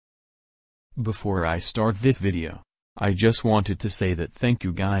Before I start this video, I just wanted to say that thank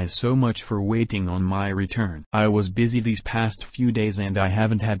you guys so much for waiting on my return. I was busy these past few days and I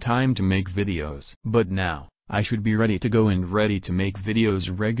haven't had time to make videos. But now, I should be ready to go and ready to make videos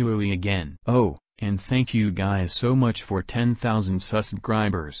regularly again. Oh, and thank you guys so much for 10,000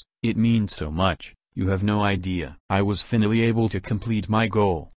 subscribers, it means so much, you have no idea. I was finally able to complete my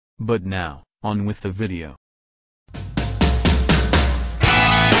goal, but now, on with the video.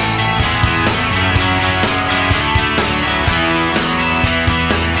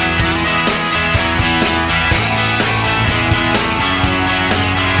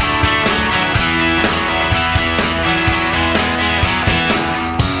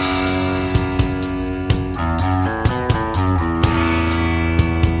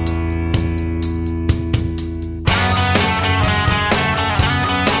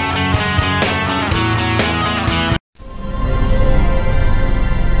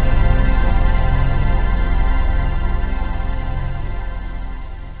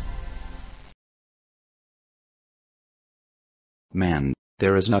 Man,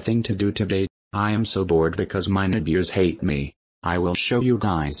 there is nothing to do today. I am so bored because my neighbors hate me. I will show you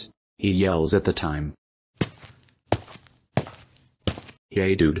guys. He yells at the time.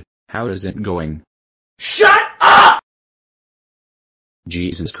 Hey dude, how is it going? Shut up!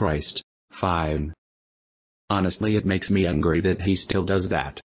 Jesus Christ, fine. Honestly, it makes me angry that he still does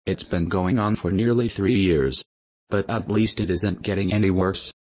that. It's been going on for nearly 3 years. But at least it isn't getting any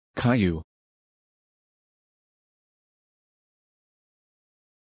worse. Caillou.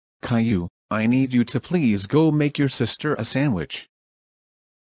 Caillou, I need you to please go make your sister a sandwich.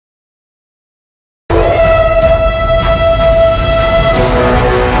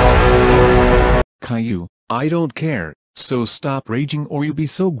 Caillou, I don't care, so stop raging or you'll be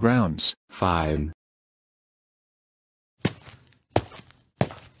so grounds. Fine.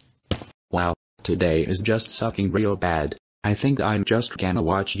 Wow, today is just sucking real bad. I think I'm just gonna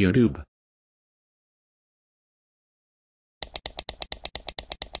watch YouTube.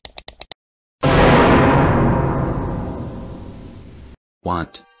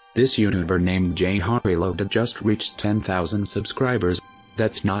 What? This YouTuber named Caillou just reached 10,000 subscribers.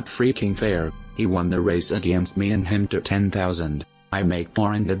 That's not freaking fair. He won the race against me and him to 10,000. I make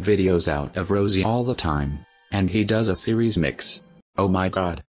torrented videos out of Rosie all the time. And he does a series mix. Oh my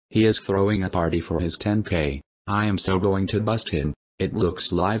god. He is throwing a party for his 10k. I am so going to bust him. It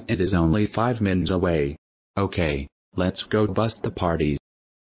looks like it is only 5 minutes away. Okay, let's go bust the parties.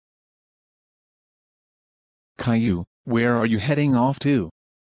 Caillou, where are you heading off to?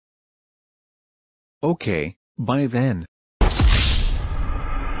 Okay, bye then.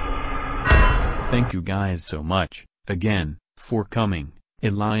 Thank you guys so much, again, for coming.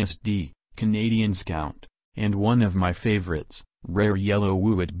 Elias D, Canadian Scout, and one of my favorites, Rare Yellow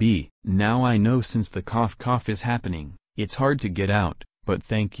Would Be. Now I know since the cough is happening, it's hard to get out, but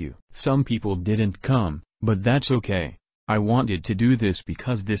thank you. Some people didn't come, but that's okay. I wanted to do this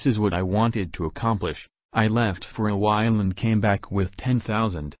because this is what I wanted to accomplish. I left for a while and came back with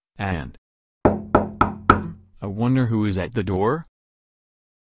 10,000, and I wonder who is at the door?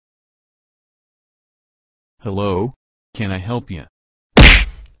 Hello? Can I help you?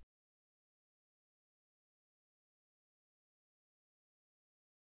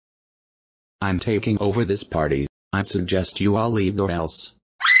 I'm taking over this party. I suggest you all leave or else.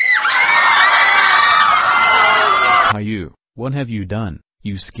 Caillou, what have you done?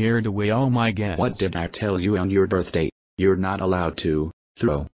 You scared away all my guests. What did I tell you on your birthday? You're not allowed to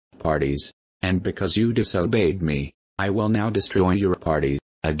throw parties. And because you disobeyed me, I will now destroy your parties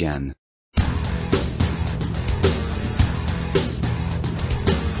again.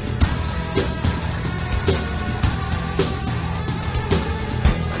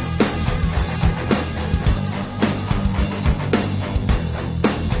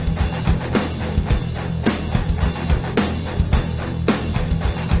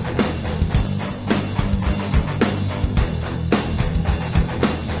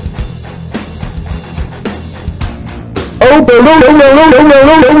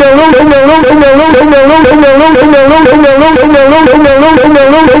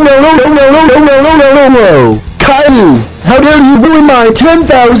 Caillou, how dare you ruin my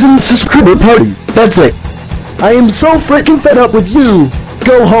 10,000 subscriber party? That's it. I am so freaking fed up with you.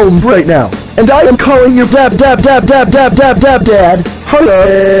 Go home right now. And I am calling your dad.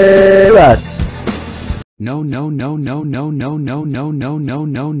 No,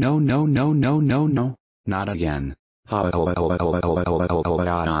 not again.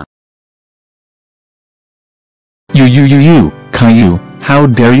 You, Caillou, how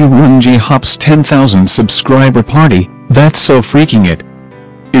dare you ruin J-Hop's 10,000 subscriber party? That's so freaking it.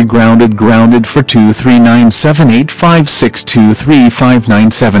 Grounded for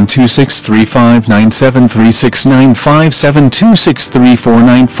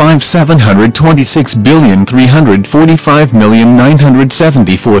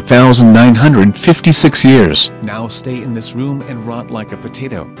years. Now stay in this room and rot like a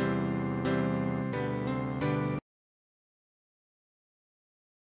potato.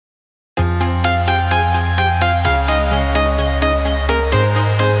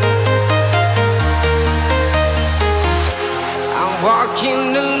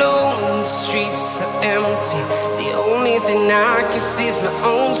 Walking alone, the streets are empty. The only thing I can see is my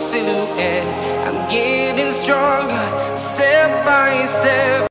own silhouette. I'm getting stronger, step by step.